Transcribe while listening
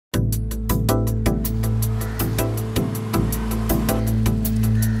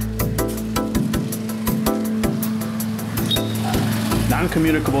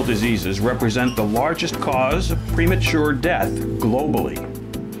non-communicable diseases represent the largest cause of premature death globally.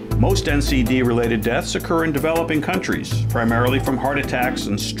 Most NCD-related deaths occur in developing countries, primarily from heart attacks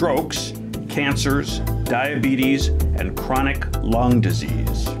and strokes, cancers, diabetes, and chronic lung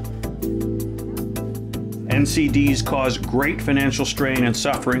disease. NCDs cause great financial strain and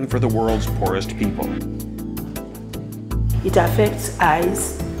suffering for the world's poorest people. It affects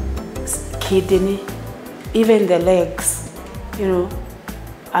eyes, kidney, even the legs,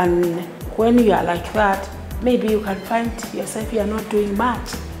 and when you are like that, maybe you can find yourself you are not doing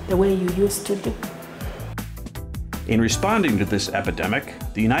much the way you used to do. In responding to this epidemic,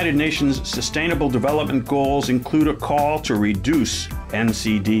 the United Nations Sustainable Development Goals include a call to reduce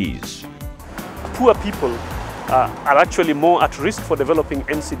NCDs. Poor people are actually more at risk for developing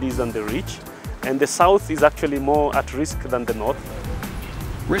NCDs than the rich, and the South is actually more at risk than the North.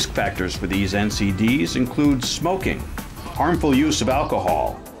 Risk factors for these NCDs include smoking, harmful use of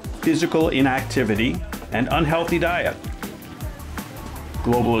alcohol, physical inactivity, and unhealthy diet.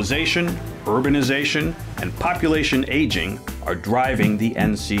 Globalization, urbanization, and population aging are driving the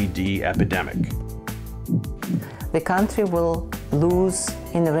NCD epidemic. The country will lose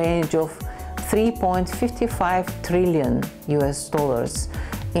in the range of $3.55 trillion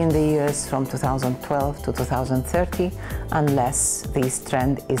in the years from 2012 to 2030 unless this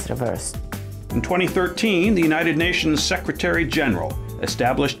trend is reversed. In 2013, the United Nations Secretary General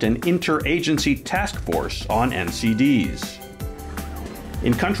established an Interagency task force on NCDs.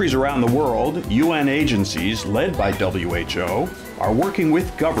 In countries around the world, UN agencies led by WHO are working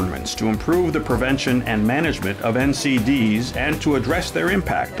with governments to improve the prevention and management of NCDs and to address their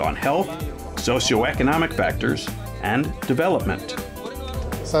impact on health, socioeconomic factors, and development.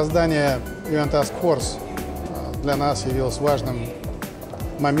 Создание UN Task Force для нас явилось важным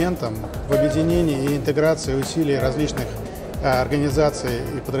моментом в объединении и интеграции усилий различных организаций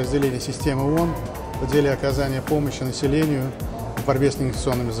и подразделений системы ООН в деле оказания помощи населению в борьбе с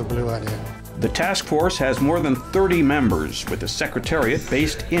инфекционными заболеваниями. The task force has more than 30 members with a secretariat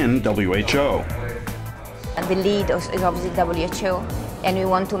based in WHO. The lead is obviously WHO, and we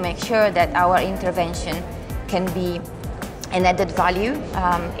want to make sure that our intervention can be an added value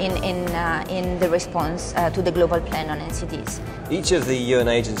in the response to the global plan on NCDs. Each of the UN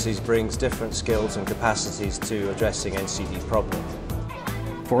agencies brings different skills and capacities to addressing NCD problems.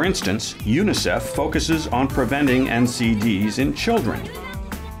 For instance, UNICEF focuses on preventing NCDs in children.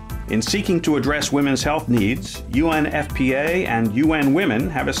 In seeking to address women's health needs, UNFPA and UN Women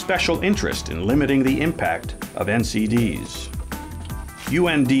have a special interest in limiting the impact of NCDs.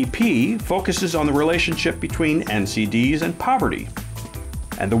 UNDP focuses on the relationship between NCDs and poverty.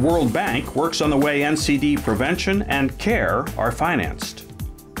 And the World Bank works on the way NCD prevention and care are financed.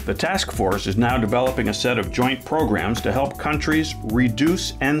 The task force is now developing a set of joint programs to help countries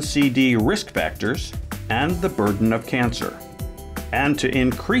reduce NCD risk factors and the burden of cancer, and to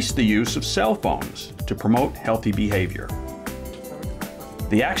increase the use of cell phones to promote healthy behavior.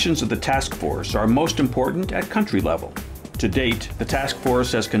 The actions of the task force are most important at country level. To date, the task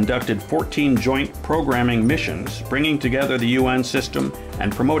force has conducted 14 joint programming missions, bringing together the UN system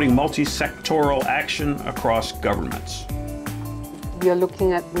and promoting multi-sectoral action across governments. We are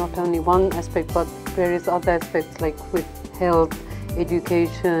looking at not only one aspect, but various other aspects like with health,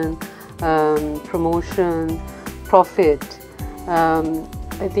 education, promotion, profit.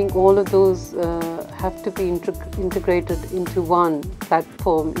 I think all of those have to be integrated into one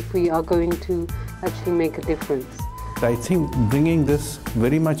platform if we are going to actually make a difference. I think bringing this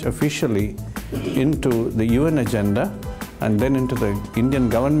very much officially into the UN agenda and then into the Indian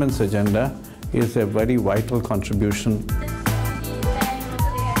government's agenda is a very vital contribution.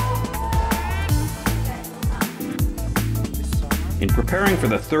 In preparing for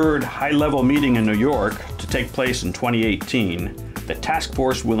the third high-level meeting in New York to take place in 2018, the task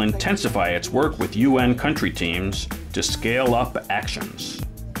force will intensify its work with UN country teams to scale up actions.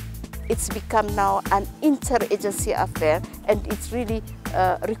 It's become now an interagency affair, and it really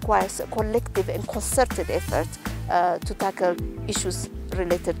requires a collective and concerted effort to tackle issues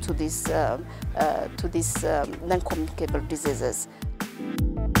related to these non-communicable diseases.